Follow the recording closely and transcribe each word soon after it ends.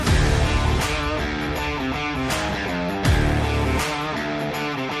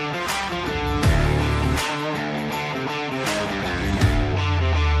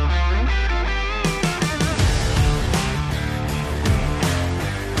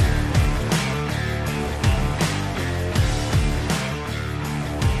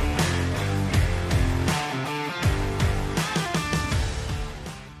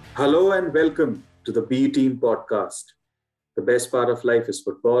Hello and welcome to the B Team podcast. The best part of life is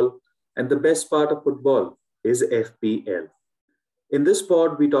football, and the best part of football is FPL. In this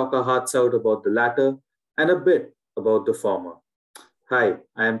pod, we talk our hearts out about the latter and a bit about the former. Hi,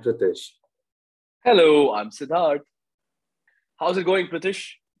 I am Pratish. Hello, I'm Siddharth. How's it going,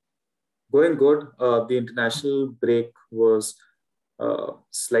 Pratish? Going good. The international break was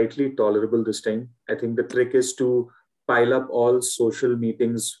slightly tolerable this time. I think the trick is to pile up all social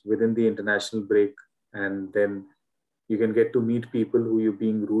meetings within the international break, and then you can get to meet people who you're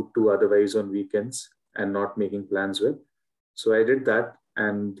being rude to otherwise on weekends and not making plans with. So I did that,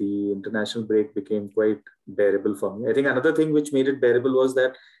 and the international break became quite bearable for me. I think another thing which made it bearable was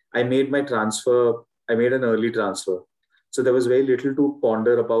that I made my transfer, I made an early transfer. So there was very little to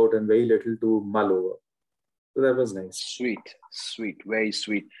ponder about and very little to mull over. So that was nice. Sweet, very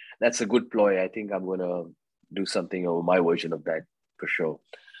sweet. That's a good ploy. I think I'm gonna do something over my version of that for sure.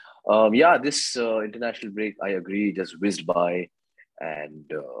 This international break, I agree, just whizzed by, and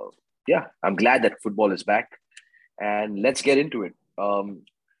I'm glad that football is back. And let's get into it.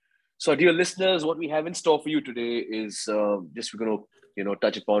 So, dear listeners, what we have in store for you today is just we're going to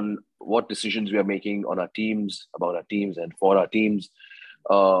touch upon what decisions we are making on our teams, about our teams, and for our teams.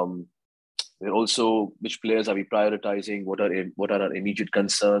 We're also which players are we prioritizing? What are our immediate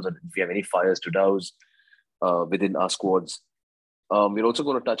concerns, and if we have any fires to douse within our squads. We're also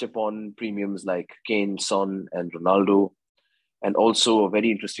going to touch upon premiums like Kane, Son, and Ronaldo. And also a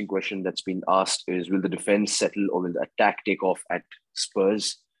very interesting question that's been asked is, will the defense settle or will the attack take off at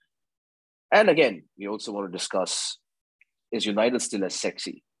Spurs? And again, we also want to discuss, is United still as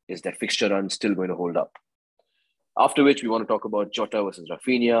sexy? Is their fixture run still going to hold up? After which we want to talk about Jota versus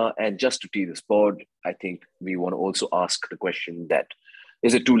Rafinha. And just to tee this board, I think we want to also ask the question that,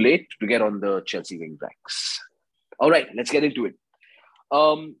 is it too late to get on the Chelsea wing backs? All right, let's get into it.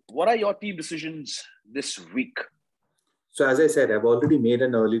 What are your team decisions this week? So as I said, I've already made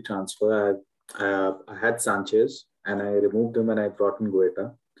an early transfer. I had Sanchez and I removed him and I brought in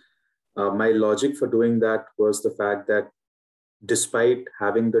Guaita. My logic for doing that was the fact that despite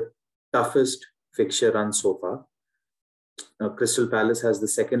having the toughest fixture run so far, Crystal Palace has the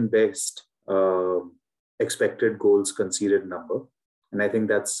second best expected goals conceded number. And I think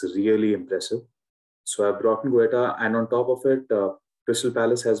that's really impressive. So I brought in Guaita, and on top of it, Crystal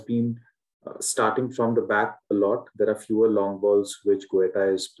Palace has been starting from the back a lot. There are fewer long balls which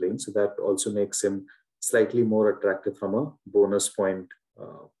Guaita is playing, so that also makes him slightly more attractive from a bonus point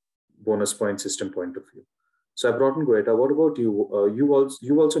system point of view. So I brought in Guaita. What about you?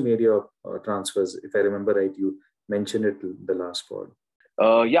 You also made your transfers, if I remember right. You mentioned it the last pod.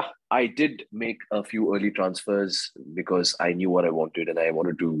 I did make a few early transfers because I knew what I wanted and I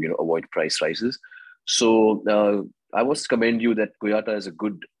wanted to avoid price rises. So I must commend you that Guaita is a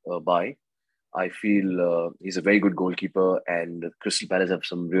good buy. I feel he's a very good goalkeeper, and Crystal Palace have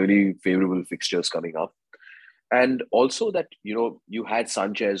some really favorable fixtures coming up. And also that, you had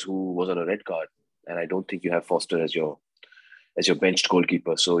Sanchez who was on a red card, and I don't think you have Foster as your benched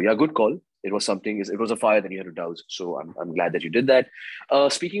goalkeeper. So yeah, good call. It was a fire that you had to douse. So I'm glad that you did that.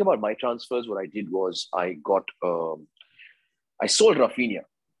 Speaking about my transfers, what I did was I sold Rafinha,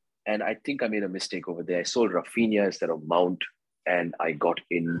 and I think I made a mistake over there. I sold Rafinha instead of Mount, and I got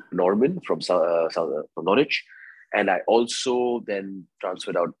in Norman from Norwich. And I also then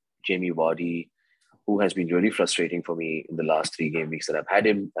transferred out Jamie Vardy, who has been really frustrating for me in the last 3 game weeks that I've had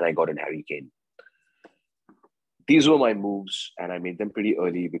him, and I got in Harry Kane. These were my moves, and I made them pretty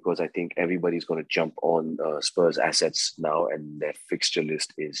early because I think everybody's going to jump on Spurs assets now, and their fixture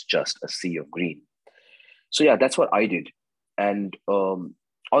list is just a sea of green. So yeah, that's what I did. And on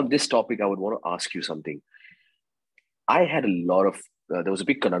this topic, I would want to ask you something. I had a lot of, there was a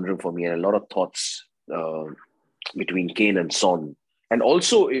big conundrum for me and a lot of thoughts between Kane and Son. And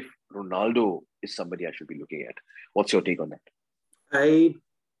also if Ronaldo is somebody I should be looking at. What's your take on that? I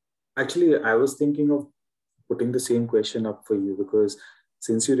was thinking of putting the same question up for you, because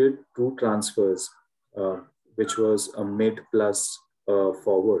since you did 2 transfers, which was a mid plus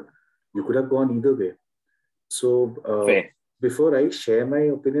forward, you could have gone either way. So before I share my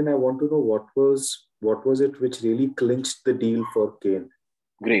opinion, I want to know what was it which really clinched the deal for Kane?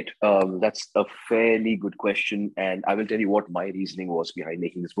 Great. That's a fairly good question. And I will tell you what my reasoning was behind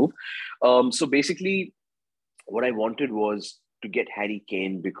making this move. So basically, what I wanted was to get Harry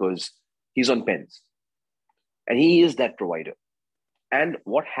Kane because he's on pens. And he is that provider. And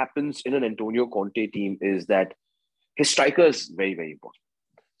what happens in an Antonio Conte team is that his striker is very, very important.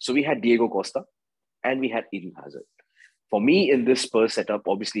 So we had Diego Costa and we had Eden Hazard. For me, in this Spurs setup,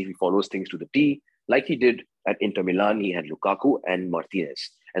 obviously, he follows things to the T. Like he did at Inter Milan, he had Lukaku and Martinez.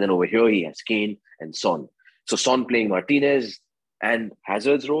 And then over here, he has Kane and Son. So Son playing Martinez and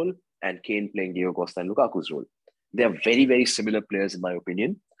Hazard's role, and Kane playing Diego Costa and Lukaku's role. They are very, very similar players, in my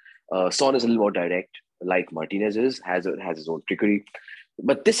opinion. Son is a little more direct, like Martinez is. Hazard has his own trickery.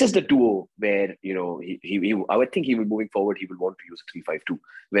 But this is the duo where, I would think he will, moving forward, he will want to use a 3-5-2,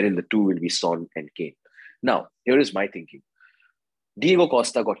 wherein the two will be Son and Kane. Now, here is my thinking. Diego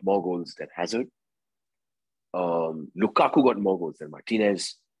Costa got more goals than Hazard. Lukaku got more goals than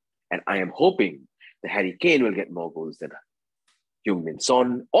Martinez. And I am hoping that Harry Kane will get more goals than Heung-min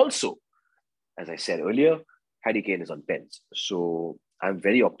Son. Also, as I said earlier, Harry Kane is on pens. So I'm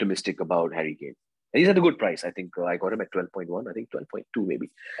very optimistic about Harry Kane. And he's at a good price. I think I got him at 12.1, I think 12.2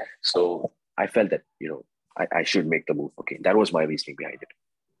 maybe. So I felt that, I should make the move for Kane. That was my reasoning behind it.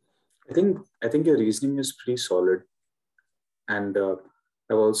 I think your reasoning is pretty solid. And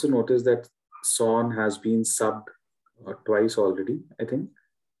I've also noticed that Son has been subbed twice already, I think,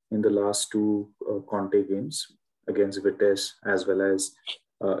 in the last two Conte games against Vitesse as well as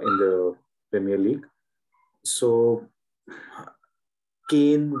in the Premier League. So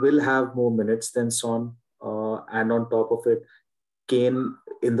Kane will have more minutes than Son. And on top of it, Kane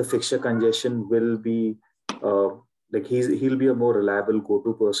in the fixture congestion will be he'll be a more reliable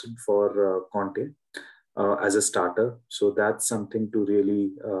go-to person for Conte as a starter. So that's something to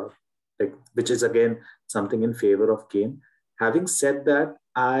really which is again something in favor of Kane. Having said that,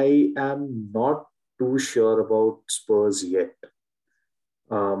 I am not too sure about Spurs yet.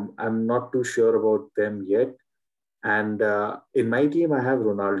 I'm not too sure about them yet. And in my team, I have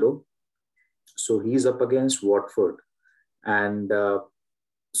Ronaldo. So he's up against Watford. And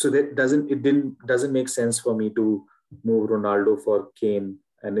so that doesn't make sense for me to move Ronaldo for Kane.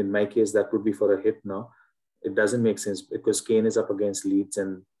 And in my case, that would be for a hit now. It doesn't make sense because Kane is up against Leeds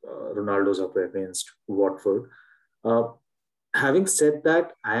and Ronaldo's up against Watford. Having said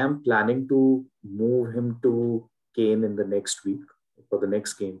that, I am planning to move him to Kane in the next week, for the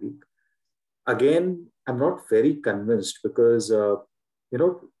next game week. Again, I'm not very convinced because,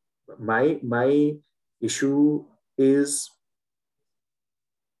 my issue is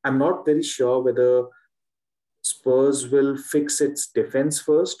I'm not very sure whether Spurs will fix its defense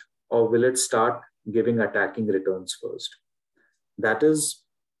first or will it start giving attacking returns first. That is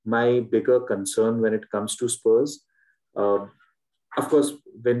my bigger concern when it comes to Spurs. Of course,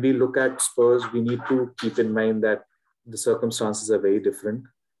 when we look at Spurs, we need to keep in mind that the circumstances are very different.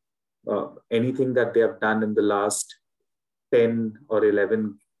 Anything that they have done in the last 10 or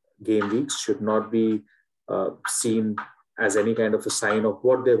 11 game weeks should not be seen as any kind of a sign of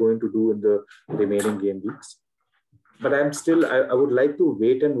what they're going to do in the remaining game weeks. But I would like to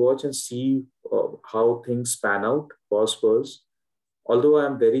wait and watch and see how things pan out for Spurs. Although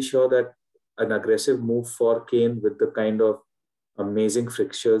I'm very sure that an aggressive move for Kane with the kind of amazing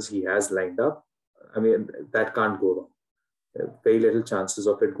fixtures he has lined up, that can't go wrong. Very little chances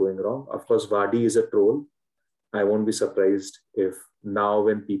of it going wrong. Of course, Vardy is a troll. I won't be surprised if now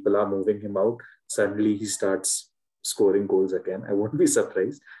when people are moving him out, suddenly he starts scoring goals again. I won't be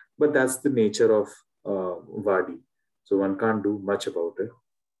surprised. But that's the nature of Vardy. So one can't do much about it.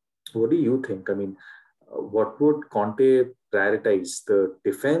 What do you think? What would Conte prioritize? The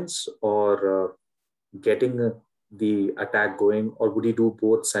defense or getting the attack going? Or would he do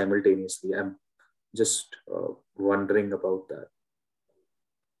both simultaneously? I'm just wondering about that.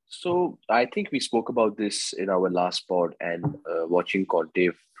 So I think we spoke about this in our last pod, and watching Conte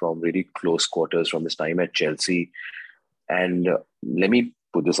from really close quarters from his time at Chelsea. And let me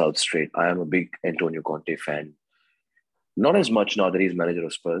put this out straight. I am a big Antonio Conte fan. Not as much now that he's manager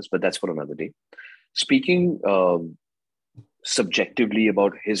of Spurs, but that's for another day. Speaking subjectively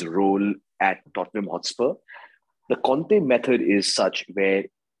about his role at Tottenham Hotspur, the Conte method is such where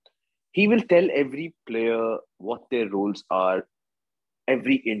he will tell every player what their roles are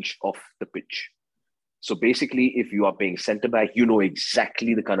every inch of the pitch. So basically, if you are playing centre-back, you know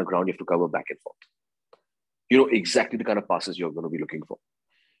exactly the kind of ground you have to cover back and forth. You know exactly the kind of passes you're going to be looking for.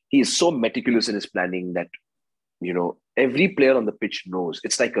 He is so meticulous in his planning that, every player on the pitch knows.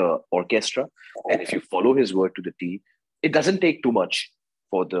 It's like an orchestra. And if you follow his word to the T, it doesn't take too much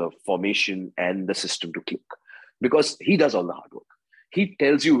for the formation and the system to click because he does all the hard work. He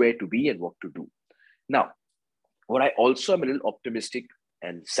tells you where to be and what to do. Now, what I also am a little optimistic,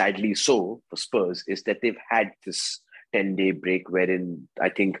 and sadly so for Spurs, is that they've had this 10-day break wherein I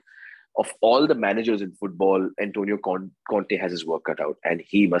think of all the managers in football, Antonio Conte has his work cut out, and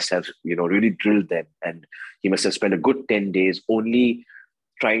he must have, really drilled them, and he must have spent a good 10 days only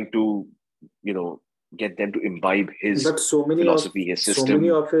trying to, get them to imbibe his philosophy, his system. So many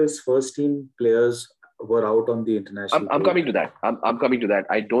of his first team players were out on the international I'm break. coming to that. I'm coming to that.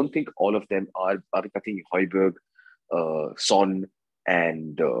 I don't think all of them are. I think Højbjerg, Son,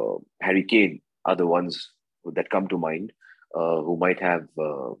 and Harry Kane are the ones that come to mind, who might have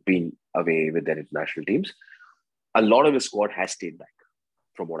been away with their international teams. A lot of the squad has stayed back,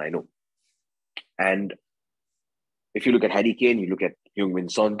 from what I know. And if you look at Harry Kane, you look at Heung-min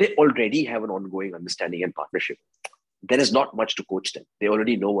Son, they already have an ongoing understanding and partnership. There is not much to coach them. They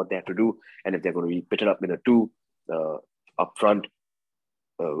already know what they have to do. And if they're going to be pitted up in a two up front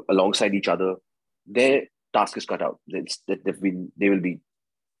alongside each other, their task is cut out. They will be,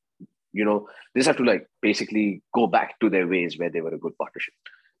 they just have to like basically go back to their ways where they were a good partnership.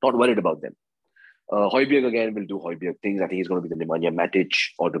 Not worried about them. Højbjerg again will do Højbjerg things. I think he's going to be the Nemanja Matic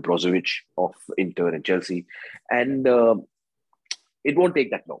or the Brozovic of Inter and Chelsea. And it won't take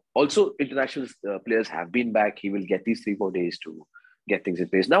that long. Also, international players have been back. He will get these 3-4 days to get things in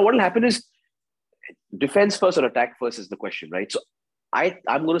place. Now, what will happen is defense first or attack first is the question, right? So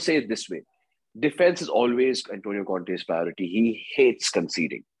I'm going to say it this way. Defense is always Antonio Conte's priority. He hates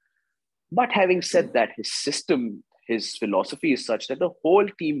conceding. But having said that, his system, his philosophy is such that the whole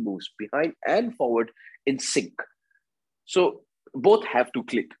team moves behind and forward in sync. So both have to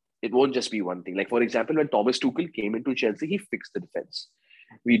click. It won't just be one thing. Like, for example, when Thomas Tuchel came into Chelsea, he fixed the defense.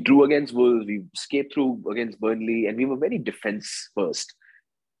 We drew against Wolves, we escaped through against Burnley, and we were very defense first.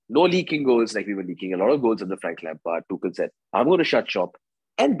 No leaking goals like we were leaking. A lot of goals under Frank Lampard. Tuchel said, I'm going to shut shop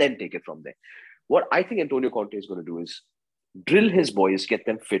and then take it from there. What I think Antonio Conte is going to do is drill his boys, get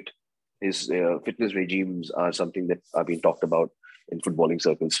them fit. His fitness regimes are something that are being talked about in footballing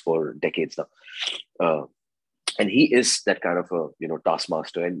circles for decades now. And he is that kind of a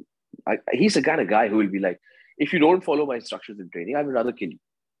taskmaster. And he's the kind of guy who will be like, if you don't follow my instructions in training, I would rather kill you.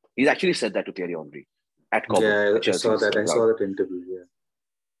 He's actually said that to Thierry Henry at Cobham. Yeah, I saw that. I saw that interview. Yeah.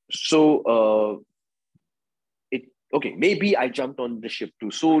 So maybe I jumped on the ship too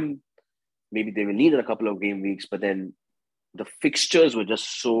soon. Maybe they will need a couple of game weeks, but then the fixtures were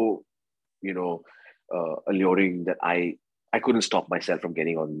just so alluring that I couldn't stop myself from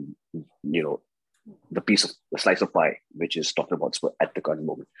getting on the slice of pie which is Tottenham Hotspur at the current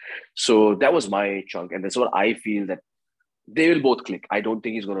moment. So that was my chunk, and that's what I feel that they will both click. I don't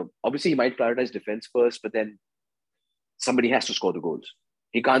think he's going to, obviously he might prioritize defense first, but then somebody has to score the goals.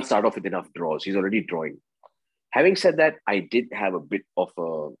 He can't start off with enough draws. He's already drawing. Having said that, I did have a bit of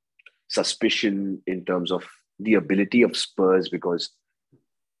a suspicion in terms of the ability of Spurs, because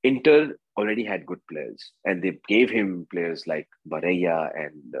Inter already had good players and they gave him players like Barella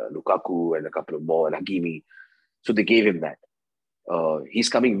and Lukaku and a couple of more, and Hakimi. So they gave him that. He's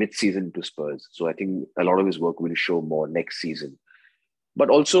coming mid-season to Spurs. So I think a lot of his work will show more next season. But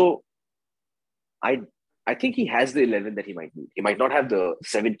also, I think he has the 11 that he might need. He might not have the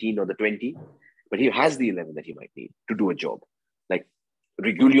 17 or the 20, but he has the 11 that he might need to do a job. Like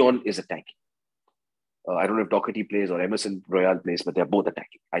Reguilon is attacking. I don't know if Doherty plays or Emerson Royal plays, but they're both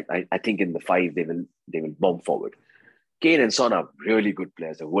attacking. I think in the 5 they will bomb forward. Kane and Son are really good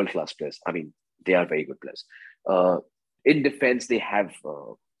players. They're world-class players. I mean, they are very good players. In defense, they have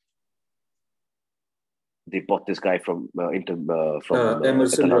they bought this guy from Emerson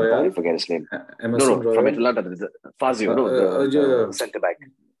Atalanta. Royal. I forget his name. Emerson Royal. From Atalanta. Fazio, the centre back.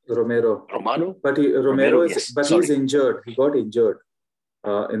 Romano. But he's injured. He got injured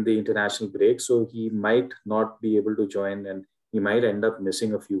in the international break, so he might not be able to join, and he might end up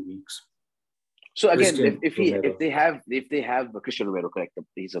missing a few weeks. So again, if they have Christian Romero, correct?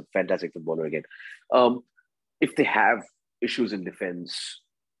 He's a fantastic footballer again. If they have issues in defense,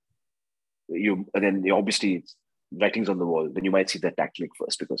 then obviously writings on the wall. Then you might see that attack click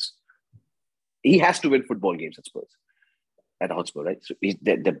first, because he has to win football games at Spurs, at Hotspur, right? So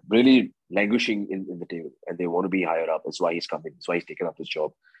they're really languishing in the table, and they want to be higher up. That's why he's coming. That's why he's taken up this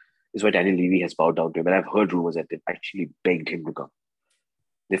job. That's why Daniel Levy has bowed down to him. And I've heard rumors that they've actually begged him to come.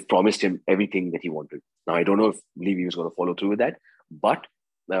 They've promised him everything that he wanted. Now, I don't know if Levy was going to follow through with that, but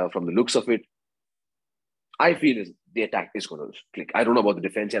from the looks of it, I feel the attack is going to click. I don't know about the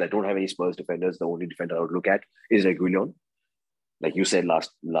defense yet. I don't have any Spurs defenders. The only defender I would look at is Reguilon. Like you said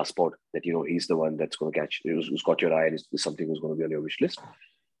last spot, that he's the one that's going to catch, who's caught your eye and is something who's going to be on your wish list.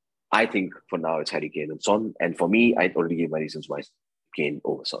 I think for now it's Harry Kane and Son. And for me, I already gave my reasons why Kane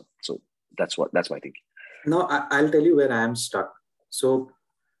over Son. So that's my thinking. Now, I'll tell you where I am stuck. So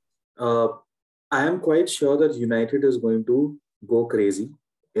I am quite sure that United is going to go crazy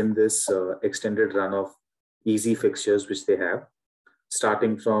in this extended run of easy fixtures which they have,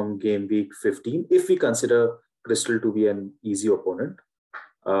 starting from game week 15. If we consider Crystal to be an easy opponent,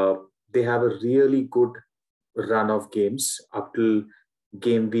 they have a really good run of games up till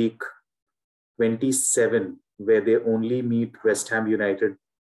game week 27, where they only meet West Ham United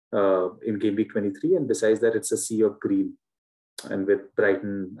in game week 23. And besides that, it's a sea of green. And with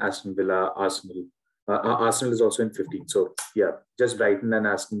Brighton, Aston Villa, Arsenal. Arsenal is also in 15. So yeah, just Brighton and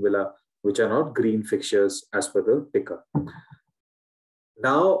Aston Villa, which are not green fixtures as per the picker.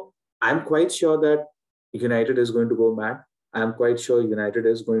 Now, I'm quite sure that United is going to go mad. I'm quite sure United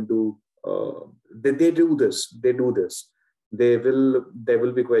is going to, they do this. They do this. There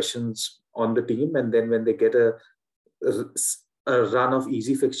will be questions on the team. And then when they get a run of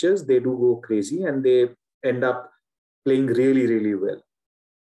easy fixtures, they do go crazy and they end up playing really, really well.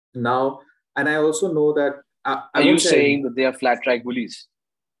 Now, and I also know that... Are you saying that they are flat track bullies?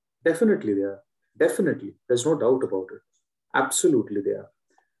 Definitely they are. Definitely. There's no doubt about it. Absolutely they are.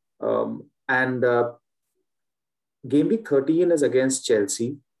 And game week 13 is against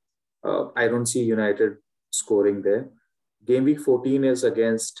Chelsea. I don't see United scoring there. Game week 14 is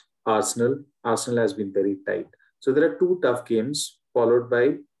against Arsenal. Arsenal has been very tight. So there are two tough games followed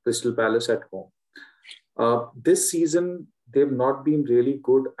by Crystal Palace at home. This season, they've not been really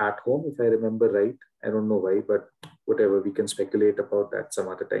good at home, if I remember right. I don't know why, but whatever, we can speculate about that some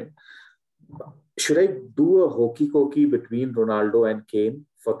other time. Should I do a hokey-cokey between Ronaldo and Kane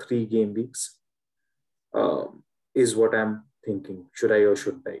for 3 game weeks? Is what I'm thinking. Should I or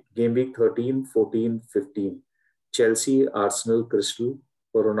shouldn't I? Game week 13, 14, 15. Chelsea, Arsenal, Crystal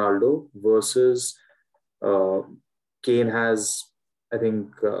for Ronaldo versus Kane has, I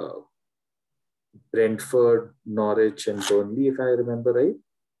think, Brentford, Norwich, and Burnley, if I remember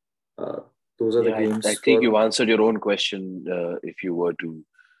right. Those are the games. I think you answered your own question. If you were to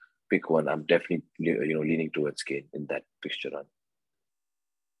pick one, I'm definitely leaning towards Kane in that fixture run.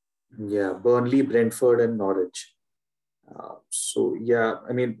 Yeah, Burnley, Brentford, and Norwich. So yeah,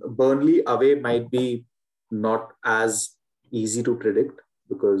 I mean, Burnley away might be not as easy to predict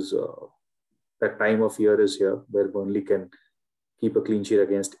because that time of year is here where Burnley can keep a clean sheet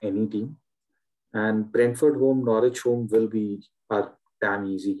against any team. And Brentford home, Norwich home are damn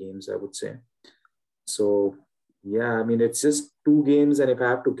easy games, I would say. So yeah, I mean, it's just 2 games, and if I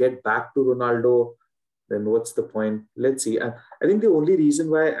have to get back to Ronaldo, then what's the point? Let's see. I think the only reason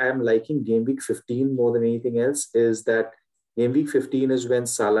why I'm liking game week 15 more than anything else is that game week 15 is when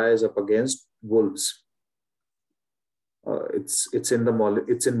Salah is up against Wolves. It's in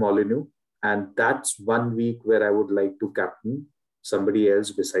Molineux, and that's 1 week where I would like to captain somebody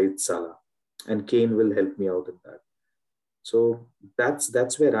else besides Salah, and Kane will help me out in that. So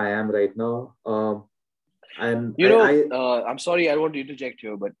that's where I am right now. And I'm sorry, I want to interject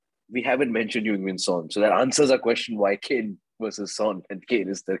here, but we haven't mentioned Heung-min Son. So that answers our question why Kane versus Son, and Kane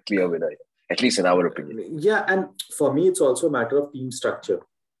is the clear winner, at least in our opinion. Yeah, and for me, it's also a matter of team structure.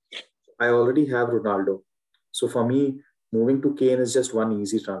 I already have Ronaldo. So for me, moving to Kane is just one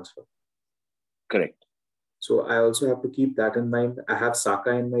easy transfer. Correct. So I also have to keep that in mind. I have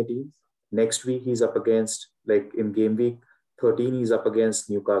Saka in my team. Next week, he's up against, like in game week 13, he's up against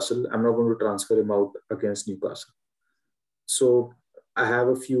Newcastle. I'm not going to transfer him out against Newcastle. So I have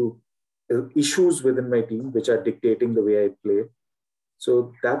a few issues within my team which are dictating the way I play.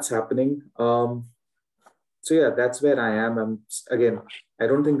 So that's happening. So yeah, that's where I am. I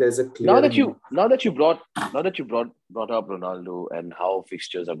don't think there's a clear. Now that you brought up Ronaldo and how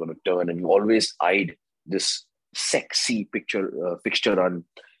fixtures are going to turn, and you always eyed this sexy fixture run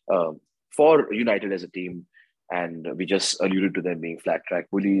for United as a team, and we just alluded to them being flat track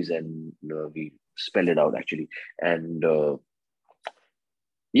bullies, and we spelled it out actually. And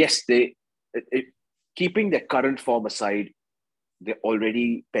yes, keeping their current form aside, they're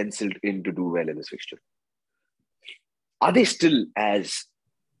already penciled in to do well in this fixture. Are they still as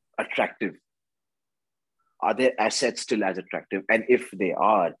attractive? Are their assets still as attractive? And if they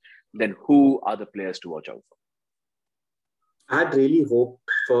are, then who are the players to watch out for? I had really hoped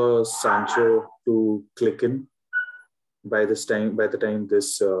for Sancho to click in by the time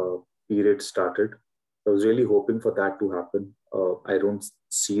this period started. I was really hoping for that to happen. I don't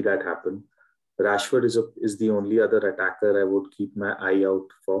see that happen. Rashford is the only other attacker I would keep my eye out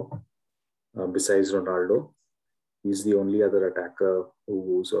for, besides Ronaldo. He's the only other attacker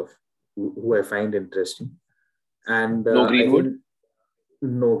who I find interesting. And no Greenwood?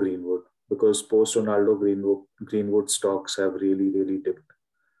 No Greenwood, because post Ronaldo, Greenwood stocks have really, really dipped.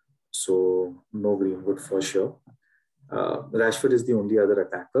 So no Greenwood for sure. Rashford is the only other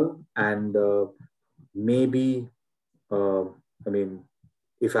attacker. And maybe,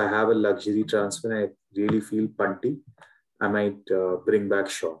 if I have a luxury transfer and I really feel punty, I might bring back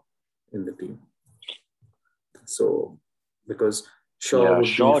Shaw in the team. So, because Shaw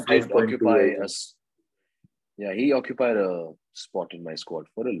did occupy us. Yeah, he occupied a spot in my squad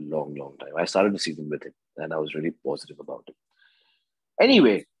for a long, long time. I started the season with him, and I was really positive about it.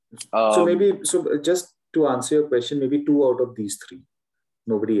 Anyway, So maybe, so just to answer your question, maybe two out of these three.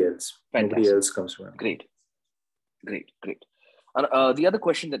 Nobody else. Nobody fantastic, else comes to mind. great, great, great. And the other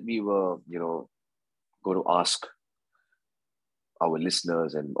question that we were, going to ask our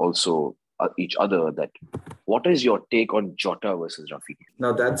listeners and also each other, that what is your take on Jota versus Rafinha?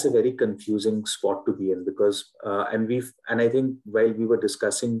 Now that's a very confusing spot to be in, because and I think while we were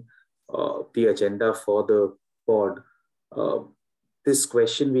discussing the agenda for the pod, uh, this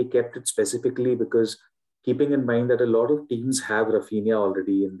question we kept it specifically because keeping in mind that a lot of teams have Rafinha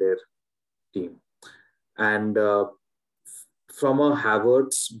already in their team, and from a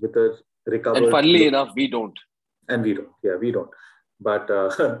Havertz with a And recovered funnily look, enough, we don't. and we don't, yeah, we don't, but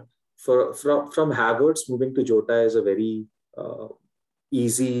from Havertz moving to Jota is a very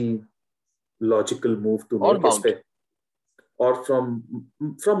easy, logical move to Or make. Mount. Or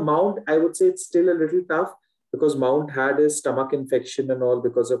from Mount, I would say it's still a little tough because Mount had his stomach infection and all,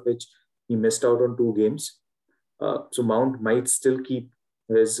 because of which he missed out on 2 games. So Mount might still keep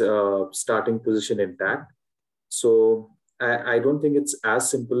his starting position intact. So I don't think it's as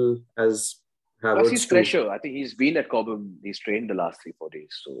simple as Plus, he's Havertz to. fresher. I think he's been at Cobham. He's trained the last 3-4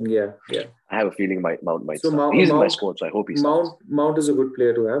 days. So Yeah, yeah. I have a feeling Mount might So start. He's in my squad, so I hope he starts. Mount is a good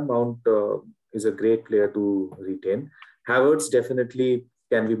player to have. Mount is a great player to retain. Havertz definitely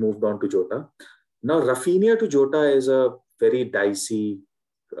can be moved on to Jota. Now, Rafinha to Jota is a very dicey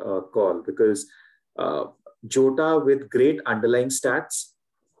call, because uh, Jota with great underlying stats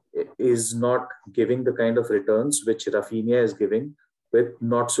is not giving the kind of returns which Rafinha is giving with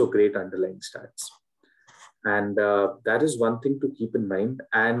not so great underlying stats. And that is one thing to keep in mind.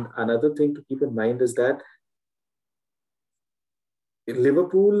 And another thing to keep in mind is that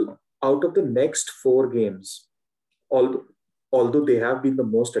Liverpool, out of the next 4 games, although they have been the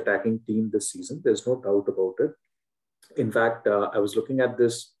most attacking team this season, there's no doubt about it. In fact, I was looking at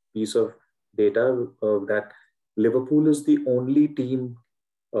this piece of data that Liverpool is the only team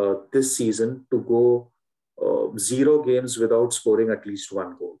this season to go 0 games without scoring at least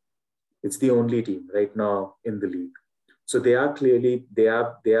 1 goal. It's the only team right now in the league. So they are clearly they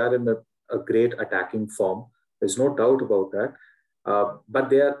are in a great attacking form. There's no doubt about that. But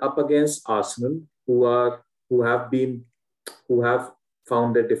they are up against Arsenal, who have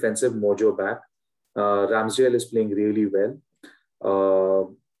found their defensive mojo back. Ramsdale is playing really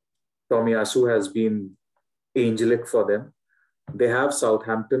well. Tomiyasu has been angelic for them. They have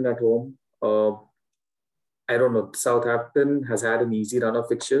Southampton at home. I don't know. Southampton has had an easy run of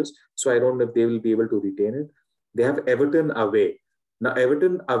fixtures, so I don't know if they will be able to retain it. They have Everton away. Now,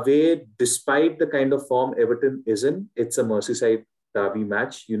 Everton away, despite the kind of form Everton is in, it's a Merseyside derby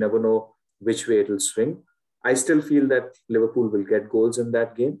match. You never know which way it will swing. I still feel that Liverpool will get goals in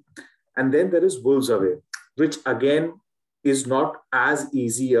that game. And then there is Wolves away, which again is not as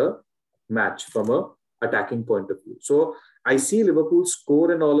easy a match from a attacking point of view. So I see Liverpool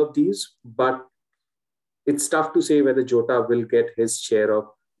score in all of these, but it's tough to say whether Jota will get his share of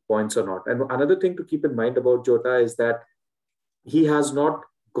points or not. And another thing to keep in mind about Jota is that he has not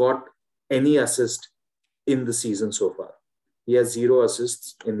got any assist in the season so far. He has 0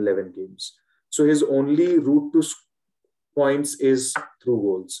 assists in 11 games. So his only route to points is through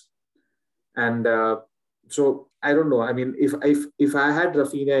goals. And so I don't know. I mean, if I had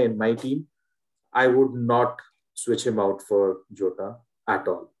Rafinha in my team, I would not switch him out for Jota at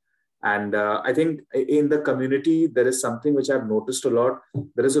all. And I think in the community, there is something which I've noticed a lot.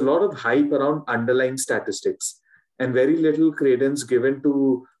 There is a lot of hype around underlying statistics and very little credence given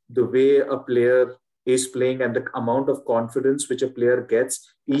to the way a player is playing and the amount of confidence which a player gets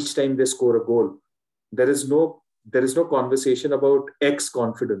each time they score a goal. There is no conversation about X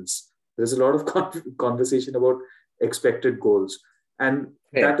confidence. There's a lot of conversation about expected goals. And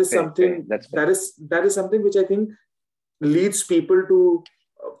that is something which I think leads people to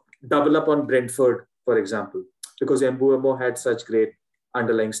double up on Brentford, for example, because Mbeumo had such great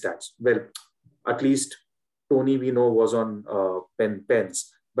underlying stats. Well, at least Tony we know was on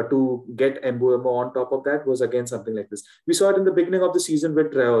pens, but to get Mbeumo on top of that was again something like this. We saw it in the beginning of the season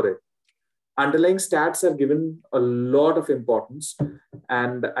with Traore. Underlying stats are given a lot of importance,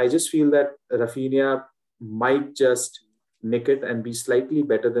 and I just feel that Rafinha might just nick it and be slightly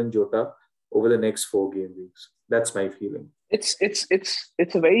better than Jota over the next 4 game weeks. That's my feeling. It's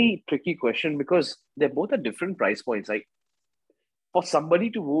a very tricky question because they're both at different price points. Like for somebody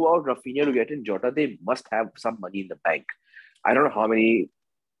to move out Rafinha to get in Jota, they must have some money in the bank. I don't know how many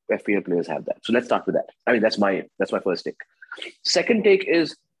FPL players have that. So let's start with that. I mean, that's my first take. Second take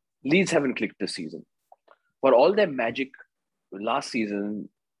is Leeds haven't clicked this season. For all their magic last season,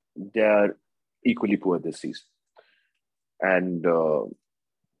 they're equally poor this season. And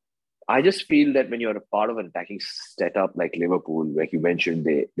I just feel that when you're a part of an attacking setup like Liverpool, like you mentioned,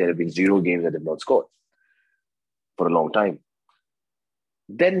 there have been 0 games that they've not scored for a long time.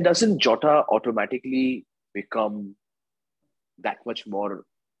 Then doesn't Jota automatically become that much more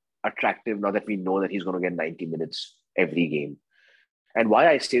attractive now that we know that he's going to get 90 minutes every game? And why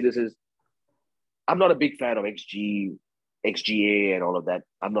I say this is, I'm not a big fan of XGA and all of that.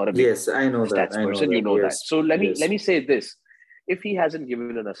 I'm not a big I know stats that. I know person. that. You know that. Yes. So let me say this: if he hasn't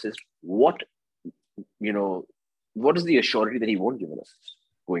given an assist, what is the assurance that he won't give an assist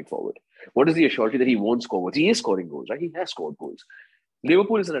going forward? What is the assurance that he won't score goals? He is scoring goals, right? He has scored goals.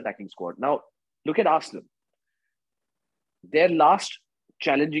 Liverpool is an attacking squad. Now look at Arsenal. Their last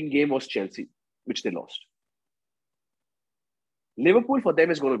challenging game was Chelsea, which they lost. Liverpool for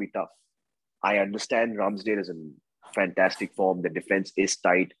them is going to be tough. I understand Ramsdale is in fantastic form. The defense is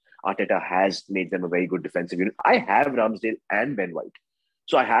tight. Arteta has made them a very good defensive unit. I have Ramsdale and Ben White.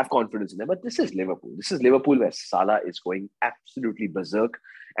 So I have confidence in them. But this is Liverpool. This is Liverpool where Salah is going absolutely berserk.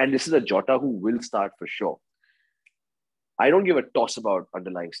 And this is a Jota who will start for sure. I don't give a toss about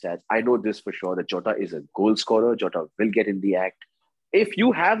underlying stats. I know this for sure, that Jota is a goal scorer. Jota will get in the act. If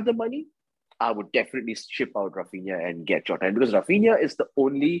you have the money, I would definitely ship out Rafinha and get Jota. And because Rafinha is the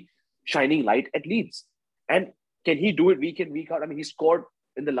only shining light at Leeds. And can he do it week in, week out? I mean, he scored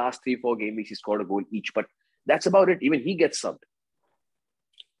in the last 3-4 game weeks, he scored a goal each, but that's about it. Even he gets subbed.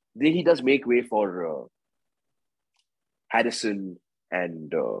 Then he does make way for Harrison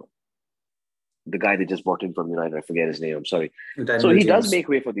and the guy they just brought in from United. I forget his name. I'm sorry. Daniel so he James. does make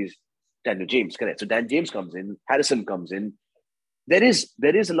way for these. Daniel James, correct. So Dan James comes in. Harrison comes in. There is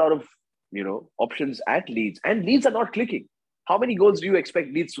a lot of options at Leeds, and Leeds are not clicking. How many goals do you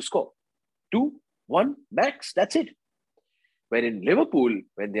expect Leeds to score? 2, 1 max. That's it. Where in Liverpool,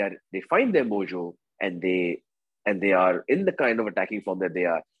 when they find their mojo and they are in the kind of attacking form that they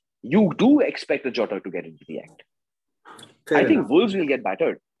are, you do expect a Jota to get into the act. I think Wolves will get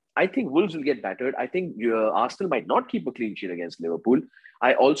battered. I think Arsenal might not keep a clean sheet against Liverpool.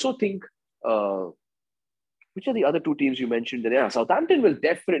 I also think, which are the other 2 teams you mentioned? Southampton will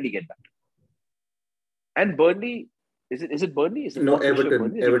definitely get battered. And Burnley, is it Burnley? Is it no,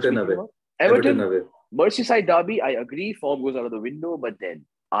 Everton? Everton away. Everton away. Merseyside derby, I agree, form goes out of the window, but then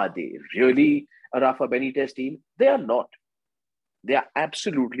are they really a Rafa Benitez team? They are not. They are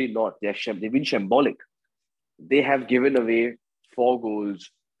absolutely not. They've been shambolic. They have given away 4 goals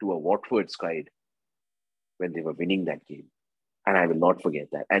to a Watford side when they were winning that game. And I will not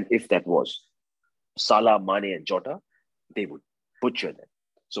forget that. And if that was Salah, Mane and Jota, they would butcher them.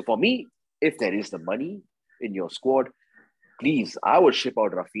 So for me, if there is the money in your squad, please, I would ship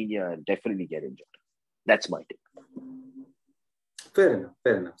out Rafinha and definitely get in Jota. That's my take. Fair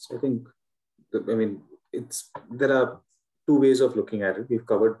enough. So I think, there are 2 ways of looking at it. We've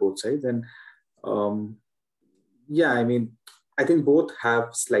covered both sides. And I think both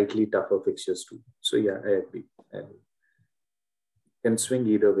have slightly tougher fixtures too. So yeah, I agree. Can swing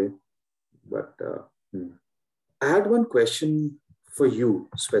either way. But I had one question for you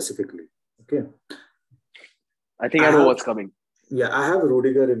specifically. Okay. I think I know what's coming. Yeah, I have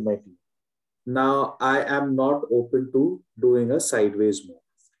Rudiger in my team. Now, I am not open to doing a sideways move.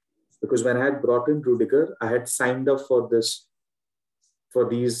 Because when I had brought in Rudiger, I had signed up for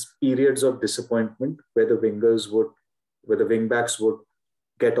these periods of disappointment where the wingbacks would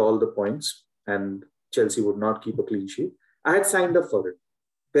get all the points and Chelsea would not keep a clean sheet. I had signed up for it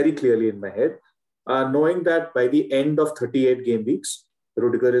very clearly in my head, knowing that by the end of 38 game weeks,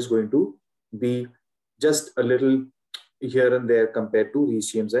 Rudiger is going to be just a little here and there compared to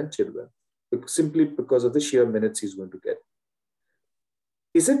Reece James and Chilwell, simply because of the sheer minutes he's going to get.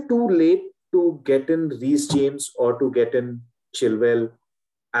 Is it too late to get in Reece James or to get in Chilwell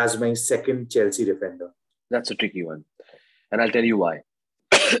as my second Chelsea defender? That's a tricky one. And I'll tell you why.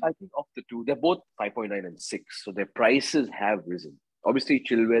 I think of the 2, they're both 5.9 and 6. So their prices have risen. Obviously,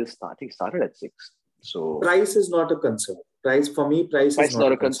 Chilwell started at 6. So price is not a concern. Price is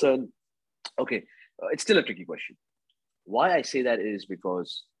not a concern. Okay. It's still a tricky question. Why I say that is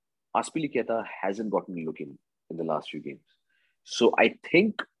because Azpilicueta hasn't gotten a look in the last few games. So I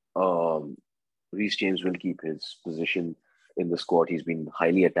think Reece James will keep his position in the squad. He's been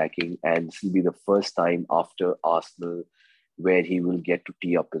highly attacking, and this will be the first time after Arsenal where he will get to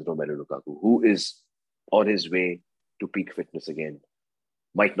tee up with Romelu Lukaku, who is on his way to peak fitness again.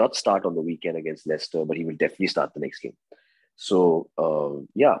 Might not start on the weekend against Leicester, but he will definitely start the next game. So,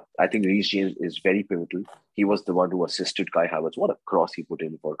 I think Reece James is very pivotal. He was the one who assisted Kai Havertz. What a cross he put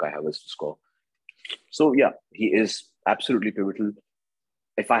in for Kai Havertz to score. So yeah, he is absolutely pivotal.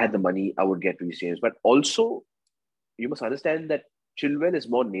 If I had the money, I would get Reece James. But also, you must understand that Chilwell is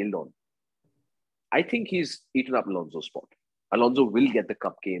more nailed on. I think he's eaten up Alonso's spot. Alonso will get the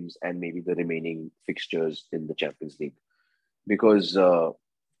cup games and maybe the remaining fixtures in the Champions League because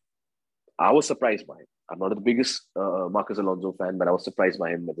I was surprised by him. I'm not the biggest Marcus Alonso fan, but I was surprised by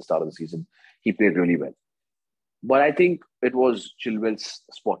him at the start of the season. He played really well. But I think it was Chilwell's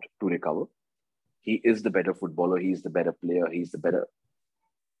spot to recover. He is the better footballer. He's the better player. He's the better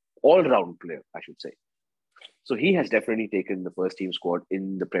all-round player, I should say. So he has definitely taken the first team squad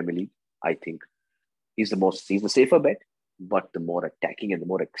in the Premier League. I think he's the safer bet, but the more attacking and the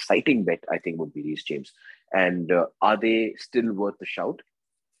more exciting bet, I think, would be Reece James. And are they still worth the shout?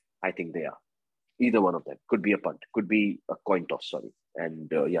 I think they are. Either one of them could be a punt, could be a coin toss. Sorry,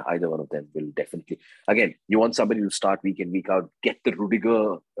 and either one of them will definitely. Again, you want somebody to start week in, week out, get the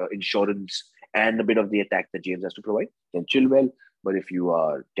Rudiger insurance and a bit of the attack that James has to provide. Then Chilwell. But if you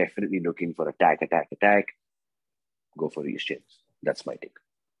are definitely looking for attack, go for Reece James. That's my take.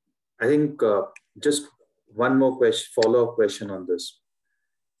 I think just one more follow-up question on this.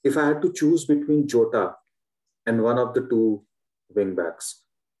 If I had to choose between Jota and one of the two wing backs,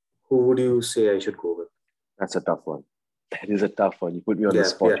 who would you say I should go with? That's a tough one. That is a tough one. You put me on the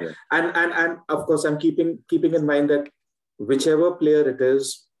spot here. And of course, I'm keeping in mind that whichever player it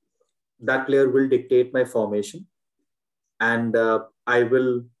is, that player will dictate my formation. And I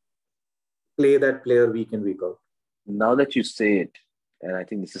will play that player week in, week out. Now that you say it, and I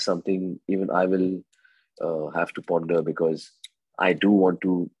think this is something even I will have to ponder because I do want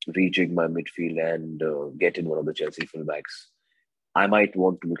to rejig my midfield and get in one of the Chelsea fullbacks. I might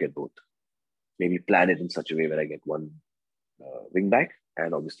want to look at both. Maybe plan it in such a way where I get one wing back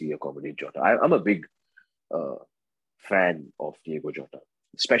and obviously accommodate Jota. I'm a big fan of Diego Jota,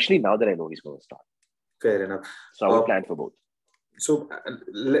 especially now that I know he's going to start. Fair enough. So I will plan for both. So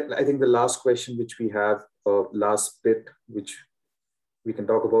I think the last question which we have, last bit which we can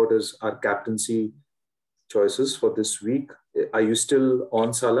talk about is our captaincy choices for this week. Are you still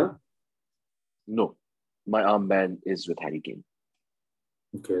on Salah? No. My armband is with Harry Kane.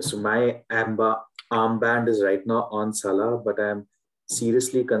 Okay, so my armband is right now on Salah, but I'm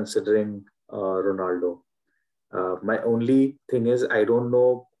seriously considering Ronaldo. My only thing is I don't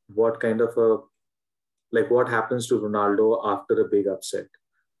know what kind of what happens to Ronaldo after a big upset,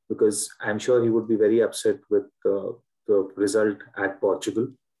 because I'm sure he would be very upset with the result at Portugal.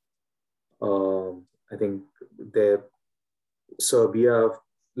 I think Serbia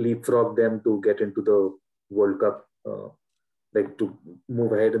leapfrogged them to get into the World Cup, to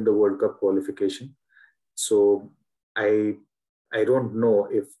move ahead in the World Cup qualification. So I don't know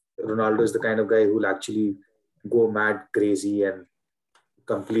if Ronaldo is the kind of guy who will actually go mad crazy and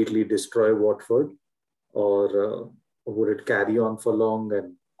completely destroy Watford, or would it carry on for long?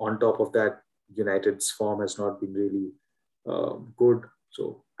 And on top of that, United's form has not been really good.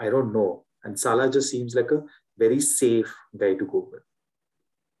 So I don't know. And Salah just seems like a very safe guy to go with.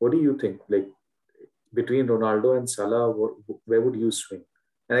 What do you think? Like between Ronaldo and Salah, where would you swing?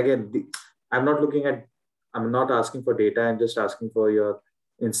 And again, I'm not asking for data. I'm just asking for your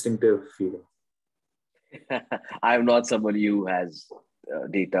instinctive feeling. I'm not somebody who has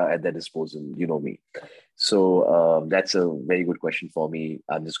data at their disposal. You know me. So that's a very good question for me.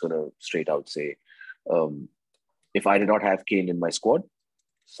 I'm just going to straight out say, if I did not have Kane in my squad,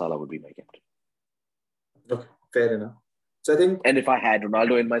 Salah would be my captain. Okay, fair enough. So I think, and if I had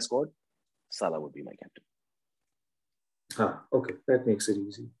Ronaldo in my squad, Salah would be my captain. Okay, that makes it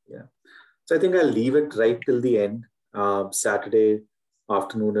easy. Yeah. So I think I'll leave it right till the end. Saturday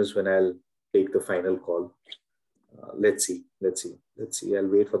afternoon is when I'll take the final call. Let's see. I'll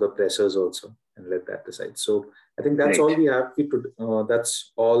wait for the pressers also and let that decide. So I think that's all we have.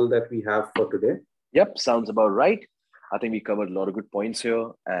 That's all that we have for today. Yep, sounds about right. I think we covered a lot of good points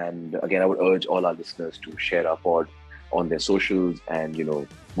here. And again, I would urge all our listeners to share our pod on their socials and,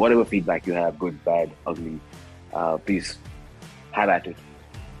 whatever feedback you have, good, bad, ugly, please have at it.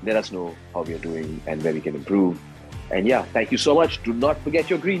 Let us know how we are doing and where we can improve. And thank you so much. Do not forget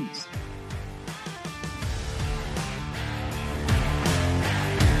your greens.